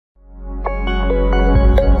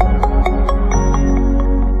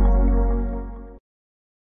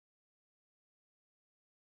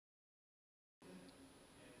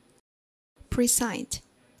Preset.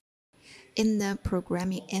 In the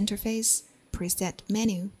programming interface, Preset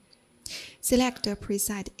menu. Select the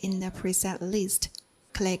preset in the preset list.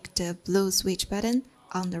 Click the blue switch button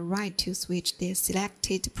on the right to switch the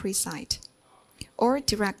selected preset, or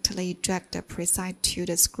directly drag the preset to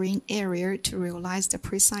the screen area to realize the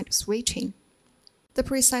preset switching. The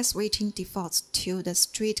preset switching defaults to the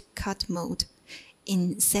straight cut mode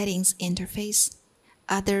in Settings interface,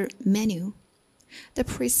 Other menu. The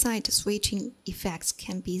preset switching effects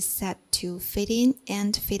can be set to fade in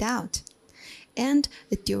and fade out, and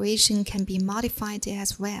the duration can be modified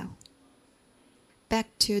as well. Back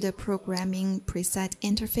to the programming preset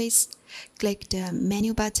interface, click the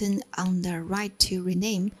menu button on the right to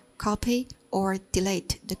rename, copy, or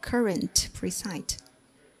delete the current preset.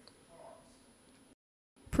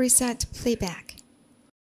 Preset Playback.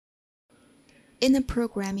 In the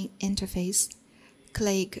programming interface,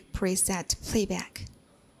 click Preset Playback.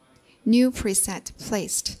 New preset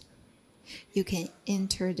placed. You can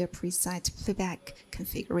enter the preset playback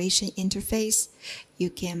configuration interface. You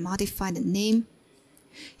can modify the name.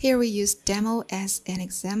 Here we use demo as an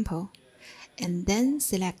example, and then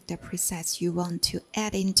select the presets you want to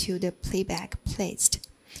add into the playback placed,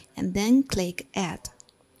 and then click Add.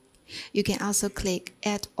 You can also click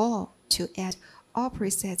Add All to add all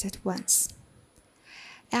presets at once.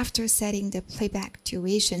 After setting the playback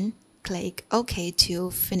duration, click OK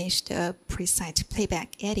to finish the preset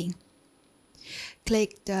playback adding.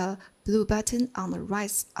 Click the blue button on the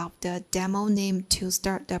right of the demo name to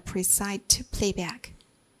start the preset playback.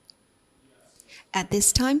 At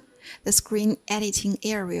this time, the screen editing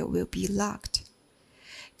area will be locked.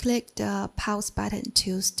 Click the pause button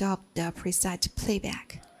to stop the preset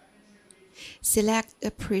playback. Select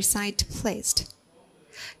the preset placed.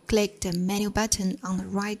 Click the menu button on the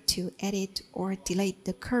right to edit or delete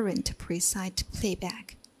the current preset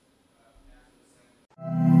playback.